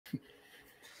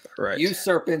Correct. You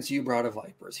serpents, you brood of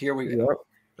vipers. Here we go. Yep.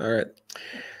 All right.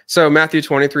 So Matthew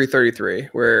 23:33,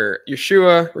 where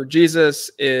Yeshua or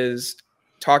Jesus is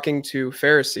talking to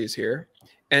Pharisees here.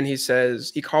 And he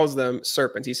says, he calls them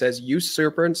serpents. He says, you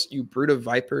serpents, you brood of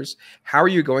vipers, how are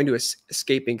you going to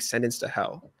escape being sentenced to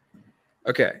hell?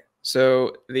 Okay.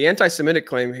 So the anti-Semitic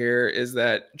claim here is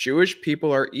that Jewish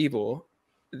people are evil.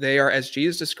 They are, as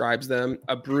Jesus describes them,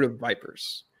 a brood of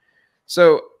vipers.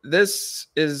 So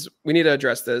we need to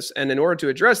address this. And in order to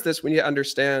address this, we need to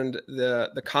understand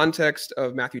the context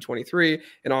of Matthew 23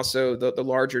 and also the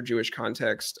larger Jewish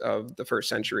context of the first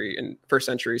century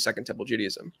Second Temple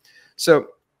Judaism. So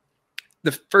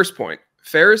the first point,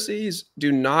 Pharisees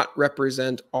do not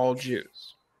represent all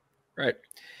Jews, right?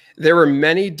 There were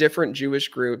many different Jewish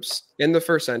groups in the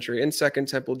first century in Second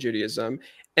Temple Judaism.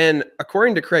 And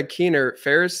according to Craig Keener,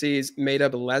 Pharisees made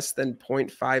up less than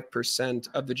 0.5%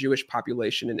 of the Jewish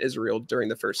population in Israel during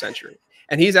the first century.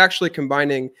 And he's actually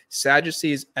combining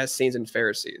Sadducees, Essenes, and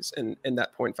Pharisees in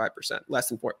that 0.5%, less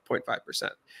than 0.5%.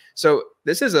 So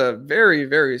this is a very,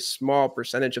 very small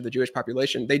percentage of the Jewish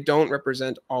population. They don't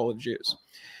represent all of Jews.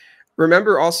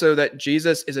 Remember also that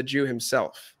Jesus is a Jew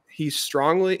himself. He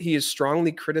is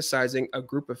strongly criticizing a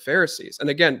group of Pharisees. And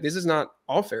again, this is not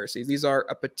all Pharisees. These are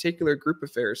a particular group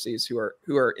of Pharisees who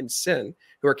are in sin,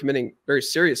 who are committing very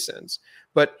serious sins.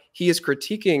 But he is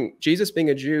critiquing, Jesus being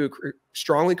a Jew,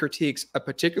 strongly critiques a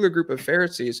particular group of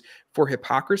Pharisees for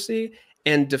hypocrisy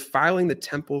and defiling the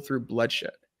temple through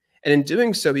bloodshed. And in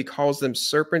doing so, he calls them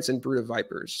serpents and brood of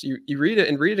vipers. You read it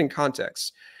and read it in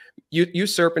context. You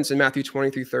serpents in Matthew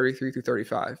 23 through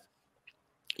 35.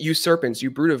 You serpents,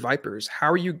 you brood of vipers, how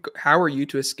are you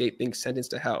to escape being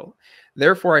sentenced to hell?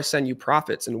 Therefore I send you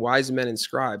prophets and wise men and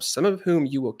scribes, some of whom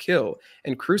you will kill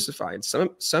and crucify, and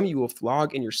some you will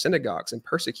flog in your synagogues and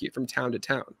persecute from town to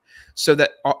town, so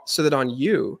that on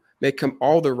you may come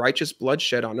all the righteous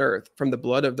bloodshed on earth, from the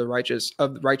blood of the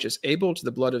righteous Abel to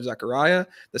the blood of Zechariah,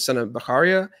 the son of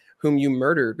Bechariah, whom you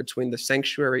murdered between the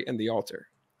sanctuary and the altar.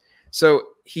 So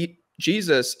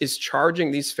Jesus is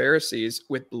charging these Pharisees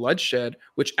with bloodshed,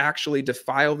 which actually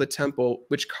defile the temple,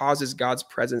 which causes God's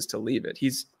presence to leave it.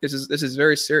 This is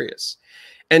very serious.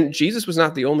 And Jesus was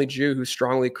not the only Jew who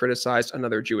strongly criticized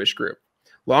another Jewish group.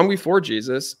 Long before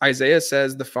Jesus, Isaiah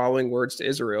says the following words to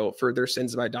Israel for their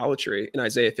sins of idolatry in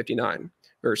Isaiah 59,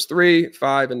 verse 3,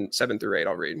 5, and 7 through 8.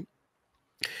 I'll read.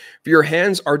 For your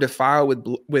hands are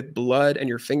defiled with blood, and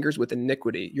your fingers with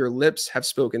iniquity. Your lips have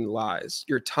spoken lies.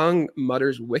 Your tongue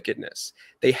mutters wickedness.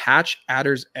 They hatch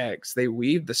adder's eggs. They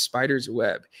weave the spider's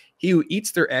web. He who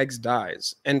eats their eggs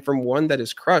dies, and from one that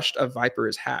is crushed, a viper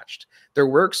is hatched. Their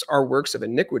works are works of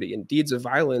iniquity, and deeds of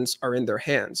violence are in their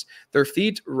hands. Their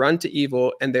feet run to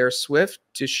evil, and they are swift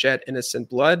to shed innocent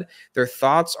blood. Their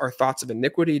thoughts are thoughts of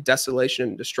iniquity. Desolation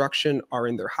and destruction are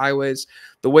in their highways.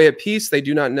 The way of peace they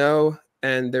do not know,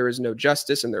 and there is no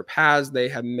justice in their paths. They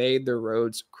have made their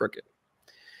roads crooked.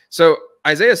 So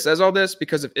Isaiah says all this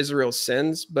because of Israel's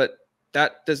sins, but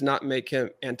that does not make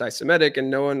him anti-Semitic, and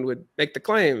no one would make the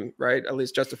claim, right, at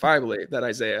least justifiably, that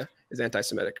Isaiah is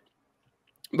anti-Semitic.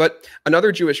 But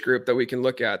another Jewish group that we can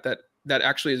look at that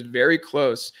actually is very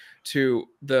close to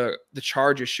the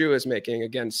charge Yeshua is making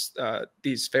against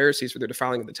these Pharisees for their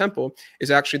defiling of the temple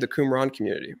is actually the Qumran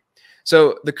community.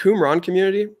 So the Qumran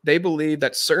community, they believe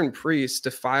that certain priests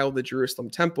defiled the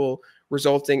Jerusalem temple,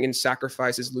 resulting in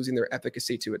sacrifices losing their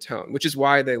efficacy to atone, which is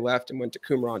why they left and went to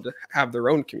Qumran to have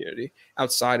their own community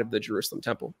outside of the Jerusalem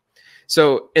temple.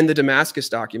 So in the Damascus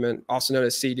document, also known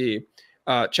as CD,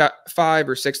 5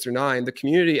 or 6 through 9, the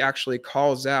community actually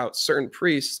calls out certain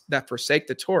priests that forsake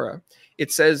the Torah.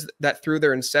 It says that through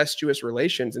their incestuous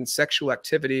relations and sexual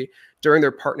activity during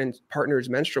their partner's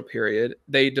menstrual period,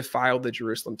 they defiled the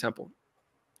Jerusalem temple.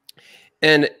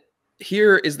 And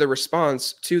here is the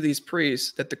response to these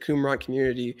priests that the Qumran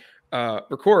community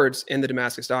records in the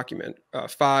Damascus document,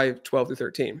 5, 12 through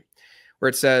 13, where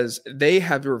it says, they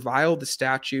have reviled the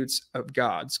statutes of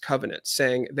God's covenant,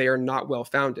 saying they are not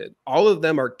well-founded. All of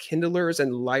them are kindlers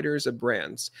and lighters of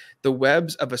brands. The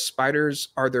webs of spiders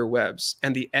are their webs,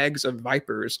 and the eggs of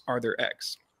vipers are their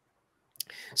eggs.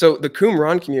 So the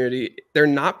Qumran community, they're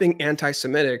not being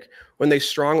anti-Semitic when they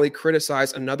strongly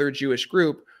criticize another Jewish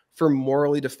group for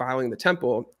morally defiling the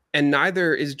temple, and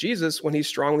neither is Jesus when he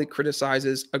strongly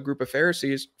criticizes a group of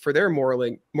Pharisees for their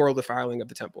moral defiling of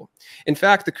the temple. In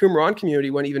fact, the Qumran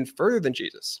community went even further than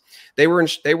Jesus. They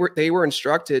were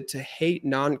instructed to hate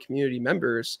non-community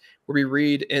members, where we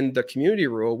read in the community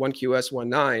rule 1QS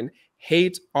 1:9,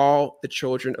 hate all the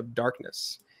children of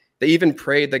darkness. They even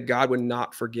prayed that God would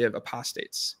not forgive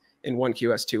apostates in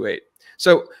 1QS 2:8.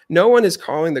 So no one is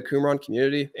calling the Qumran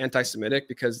community anti-Semitic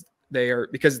because they are,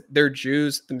 because they're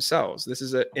Jews themselves. This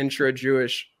is an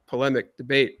intra-Jewish polemic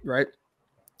debate, right?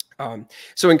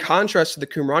 So in contrast to the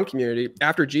Qumran community,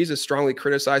 after Jesus strongly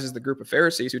criticizes the group of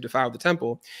Pharisees who defiled the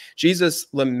temple, Jesus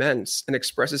laments and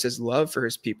expresses his love for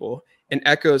his people and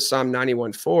echoes Psalm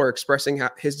 91:4, expressing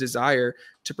his desire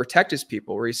to protect his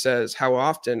people, where he says, how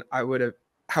often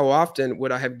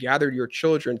would I have gathered your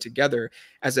children together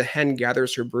as a hen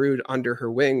gathers her brood under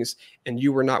her wings, and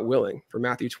you were not willing, for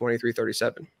Matthew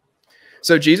 23:37.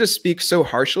 So Jesus speaks so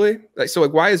harshly. So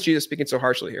why is Jesus speaking so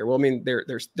harshly here? Well, I mean,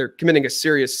 they're committing a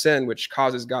serious sin, which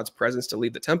causes God's presence to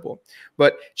leave the temple.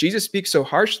 But Jesus speaks so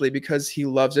harshly because he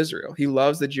loves Israel. He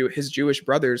loves his Jewish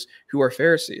brothers who are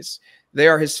Pharisees. They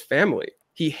are his family.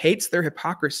 He hates their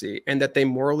hypocrisy and that they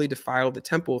morally defiled the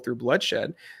temple through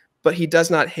bloodshed, but he does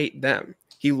not hate them.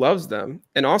 He loves them.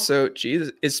 And also,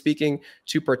 Jesus is speaking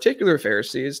to particular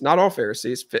Pharisees, not all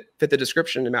Pharisees fit the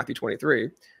description in Matthew 23,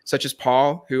 such as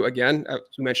Paul, who, again, as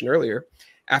we mentioned earlier,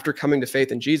 after coming to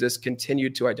faith in Jesus,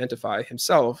 continued to identify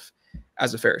himself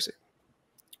as a Pharisee.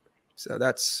 So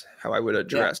that's how I would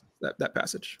address that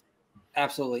passage.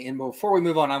 Absolutely. And before we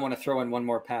move on, I want to throw in one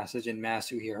more passage in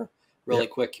Matthew here really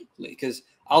quickly, because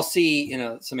I'll see,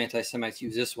 some anti-Semites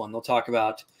use this one. They'll talk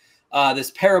about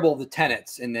this parable of the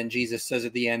tenants. And then Jesus says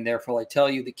at the end, therefore I tell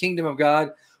you, the kingdom of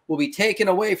God will be taken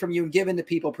away from you and given to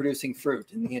people producing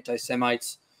fruit. And the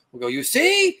anti-Semites will go, you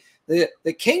see,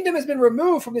 the kingdom has been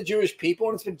removed from the Jewish people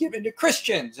and it's been given to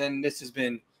Christians. And this has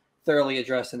been thoroughly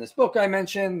addressed in this book I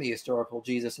mentioned, The Historical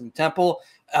Jesus in the Temple.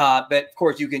 But of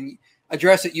course, you can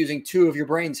address it using two of your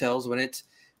brain cells when it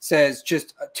says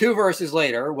just 2 verses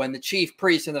later, when the chief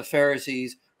priests and the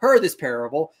Pharisees heard this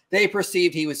parable, they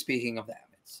perceived he was speaking of them.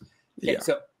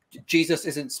 So Jesus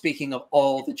isn't speaking of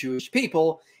all the Jewish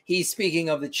people. He's speaking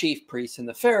of the chief priests and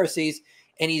the Pharisees,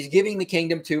 and he's giving the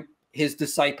kingdom to his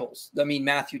disciples. I mean,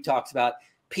 Matthew talks about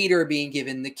Peter being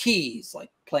given the keys, like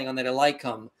playing on that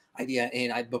Eliakim idea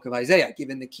in the book of Isaiah,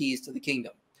 given the keys to the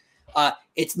kingdom.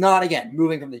 It's not, again,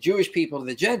 moving from the Jewish people to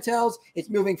the Gentiles. It's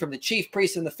moving from the chief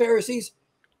priests and the Pharisees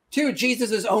to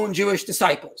Jesus's own Jewish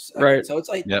disciples. Right. So it's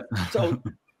like, so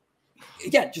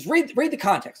again, just read the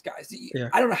context, guys.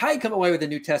 I don't know how you come away with the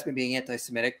New Testament being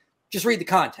anti-Semitic. Just read the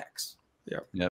context. Yeah.